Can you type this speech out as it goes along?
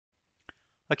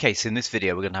Okay, so in this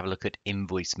video, we're going to have a look at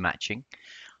invoice matching.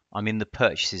 I'm in the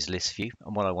purchases list view,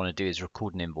 and what I want to do is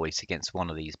record an invoice against one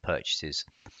of these purchases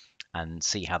and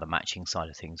see how the matching side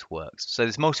of things works. So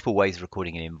there's multiple ways of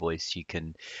recording an invoice. You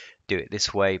can do it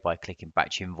this way by clicking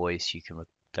batch invoice. You can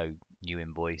go new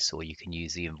invoice, or you can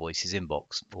use the invoices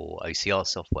inbox or OCR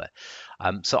software.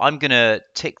 So I'm going to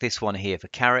tick this one here for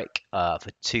Carrick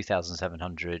for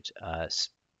 2,700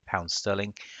 pounds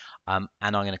sterling, and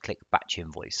I'm going to click batch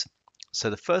invoice. So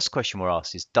the first question we're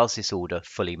asked is, does this order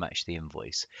fully match the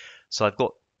invoice? So I've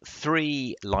got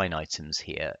three line items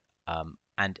here,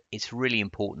 and it's really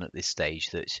important at this stage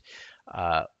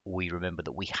that we remember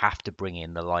that we have to bring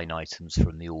in the line items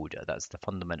from the order. That's the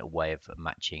fundamental way of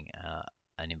matching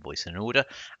an invoice and an order,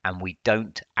 and we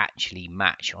don't actually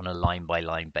match on a line by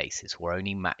line basis. We're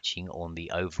only matching on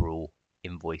the overall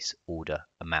invoice order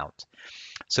amount.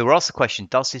 So we're asked the question,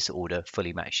 does this order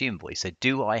fully match the invoice? So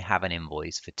do I have an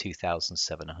invoice for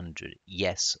 2,700?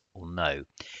 Yes or no?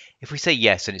 If we say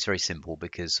yes, then it's very simple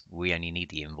because we only need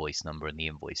the invoice number and the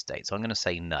invoice date. So I'm going to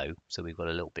say no. So we've got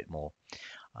a little bit more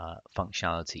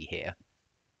functionality here.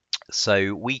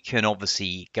 So we can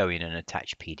obviously go in and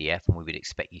attach PDF, and we would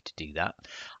expect you to do that.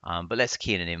 But let's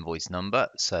key in an invoice number.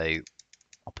 So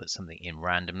I'll put something in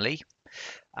randomly,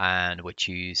 and we'll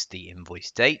choose the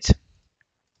invoice date.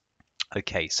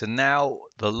 Okay, so now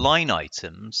the line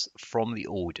items from the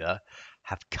order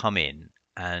have come in,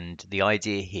 and the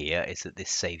idea here is that this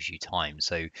saves you time.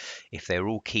 So if they're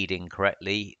all keyed in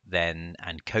correctly then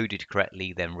and coded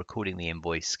correctly, then recording the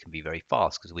invoice can be very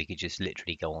fast because we could just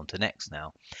literally go on to next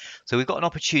now. So we've got an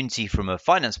opportunity from a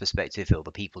finance perspective, or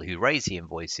the people who raise the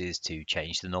invoices, to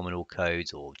change the nominal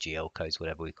codes or GL codes,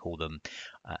 whatever we call them,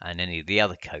 and any of the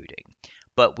other coding.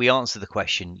 But we answer the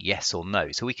question yes or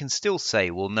no. So we can still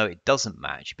say, well, no, it doesn't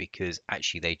match because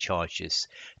actually they charged us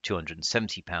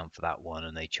 £270 for that one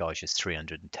and they charged us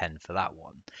 310 for that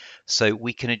one. So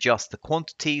we can adjust the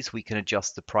quantities, we can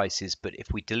adjust the prices, but if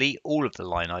we delete all of the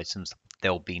line items,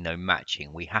 there'll be no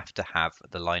matching. We have to have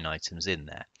the line items in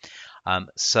there.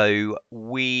 So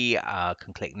we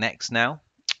can click next now.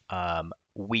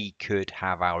 We could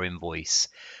have our invoice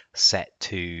set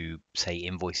to, say,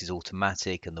 invoices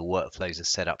automatic, and the workflows are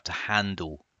set up to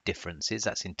handle differences.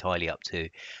 That's entirely up to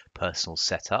personal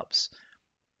setups.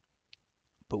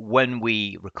 But when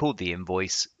we record the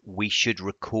invoice, we should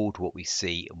record what we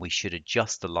see and we should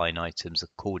adjust the line items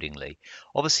accordingly.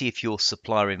 Obviously, if your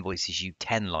supplier invoices you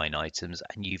 10 line items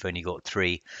and you've only got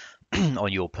 3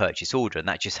 on your purchase order, and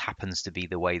that just happens to be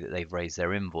the way that they've raised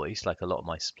their invoice, like a lot of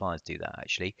my suppliers do that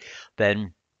actually,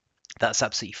 then that's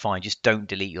absolutely fine. Just don't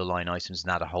delete your line items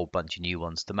and add a whole bunch of new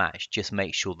ones to match. Just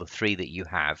make sure the 3 that you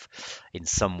have in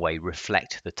some way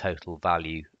reflect the total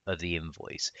value of the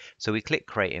invoice. So we click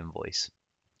create invoice.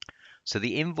 So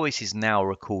the invoice is now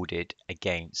recorded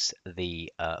against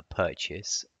the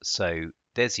purchase. So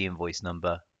there's the invoice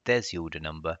number, there's the order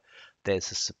number, there's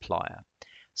the supplier.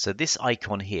 So this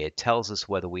icon here tells us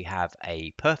whether we have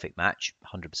a perfect match,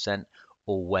 100%,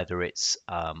 or whether it's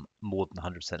more than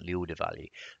 100% the order value.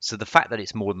 So the fact that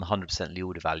it's more than 100% the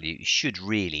order value should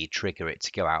really trigger it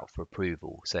to go out for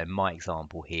approval. So in my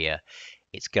example here,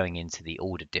 it's going into the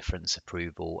order difference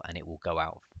approval, and it will go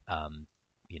out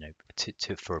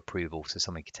for approval, so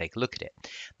someone can take a look at it.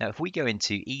 Now, if we go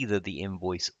into either the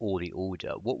invoice or the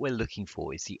order, what we're looking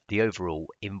for is the overall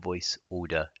invoice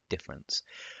order difference.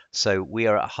 So we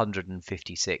are at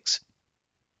 156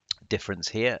 difference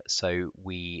here. So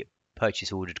we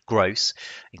purchase ordered gross,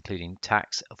 including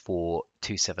tax, for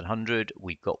 2,700.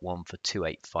 We've got one for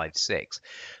 2,856.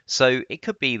 So it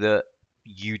could be that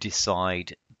you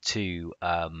decide to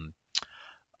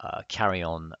carry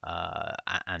on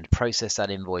and process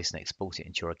that invoice and export it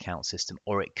into your account system,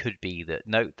 or it could be that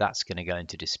no, that's going to go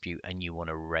into dispute and you want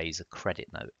to raise a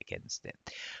credit note against it.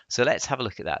 So let's have a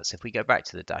look at that. So if we go back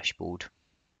to the dashboard,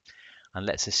 and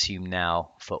let's assume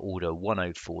now for order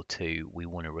 1042 we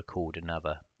want to record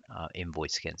another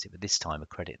invoice against it, but this time a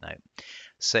credit note.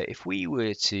 So if we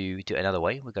were to do it another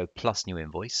way, we'll go plus new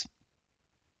invoice,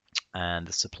 and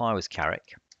the supplier was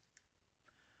Carrick,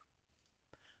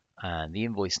 and the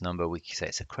invoice number, we can say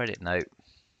it's a credit note.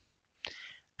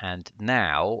 And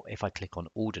now if I click on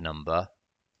order number,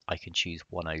 I can choose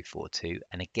 1042,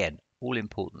 and again, all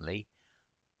importantly,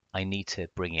 I need to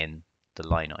bring in the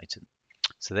line item.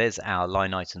 So there's our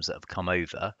line items that have come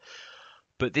over,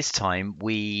 but this time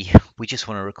we just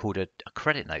want to record a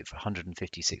credit note for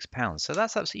 £156. So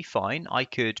that's absolutely fine. I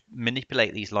could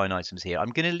manipulate these line items here. I'm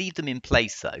going to leave them in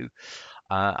place though,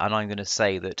 and I'm going to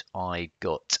say that I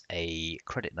got a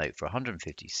credit note for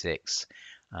 156,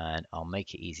 and I'll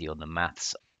make it easy on the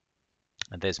maths.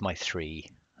 And there's my 3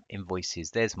 invoices.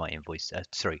 There's my invoice,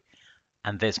 sorry,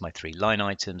 and there's my 3 line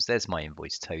items. There's my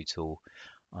invoice total.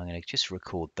 I'm going to just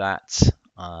record that.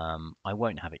 I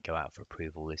won't have it go out for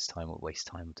approval this time. We'll waste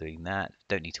time doing that.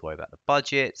 Don't need to worry about the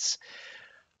budgets.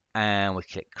 And we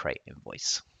click create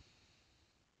invoice.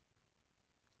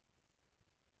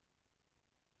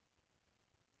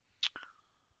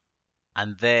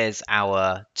 And there's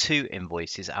our 2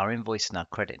 invoices, our invoice and our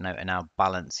credit note, and our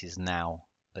balance is now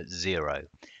at 0.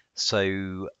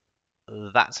 So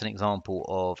that's an example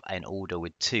of an order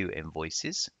with 2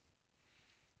 invoices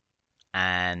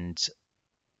and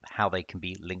how they can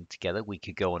be linked together. We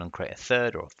could go on and create a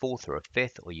 3rd or a 4th or a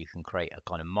 5th, or you can create a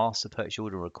kind of master purchase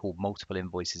order and record multiple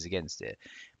invoices against it.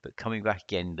 But coming back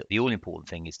again, the all important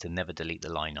thing is to never delete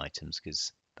the line items,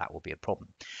 because that will be a problem.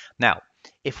 Now,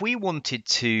 if we wanted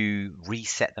to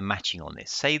reset the matching on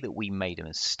this, say that we made a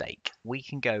mistake, we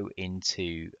can go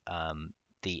into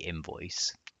the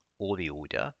invoice or the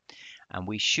order, and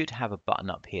we should have a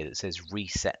button up here that says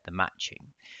reset the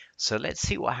matching. So let's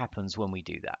see what happens when we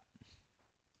do that.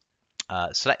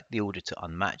 Select the order to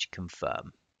unmatch,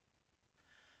 confirm.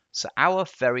 So our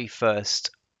very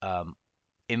first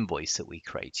invoice that we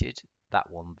created,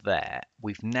 that one there,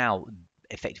 we've now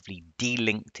effectively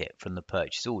delinked it from the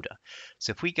purchase order.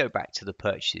 So if we go back to the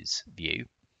purchase view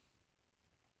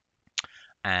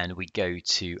and we go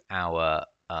to our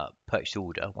purchase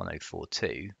order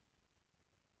 1042,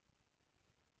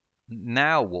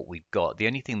 now what we've got, the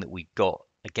only thing that we've got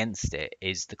against it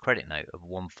is the credit note of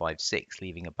 156,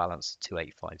 leaving a balance of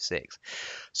 2856.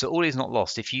 So all is not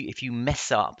lost. If you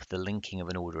mess up the linking of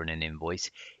an order and an invoice,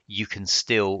 you can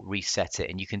still reset it,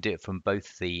 and you can do it from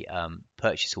both the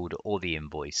purchase order or the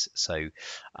invoice. So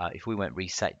if we went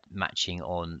reset matching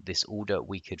on this order,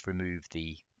 we could remove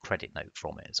the credit note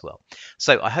from it as well.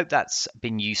 So I hope that's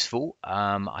been useful.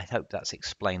 I hope that's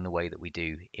explained the way that we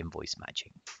do invoice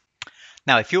matching.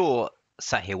 Now, if you're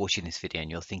sat here watching this video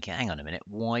and you're thinking, hang on a minute,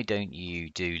 why don't you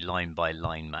do line by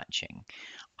line matching?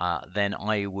 Then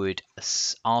I would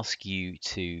ask you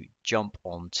to jump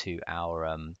onto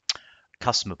our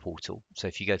customer portal. So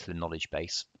if you go to the knowledge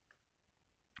base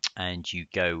and you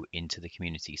go into the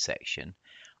community section,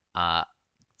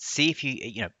 see if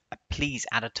you please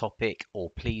add a topic, or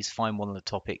please find one of the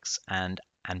topics and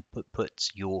put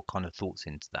your kind of thoughts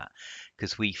into that,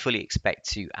 because we fully expect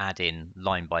to add in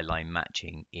line by line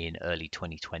matching in early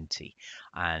 2020,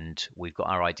 and we've got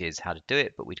our ideas how to do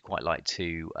it, but we'd quite like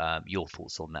to your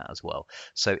thoughts on that as well.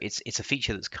 So it's a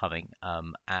feature that's coming,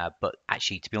 but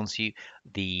actually, to be honest with you,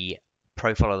 the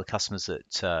profile of the customers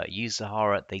that use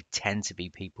Zahara, they tend to be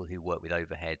people who work with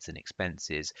overheads and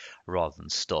expenses rather than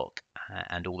stock.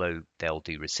 And although they'll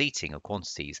do receipting of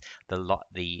quantities,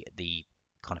 the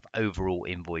kind of overall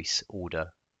invoice order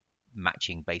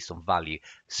matching based on value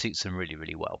suits them really,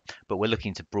 really well. But we're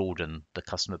looking to broaden the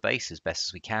customer base as best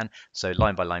as we can. So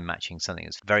line by line matching is something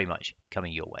that's very much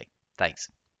coming your way.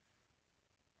 Thanks.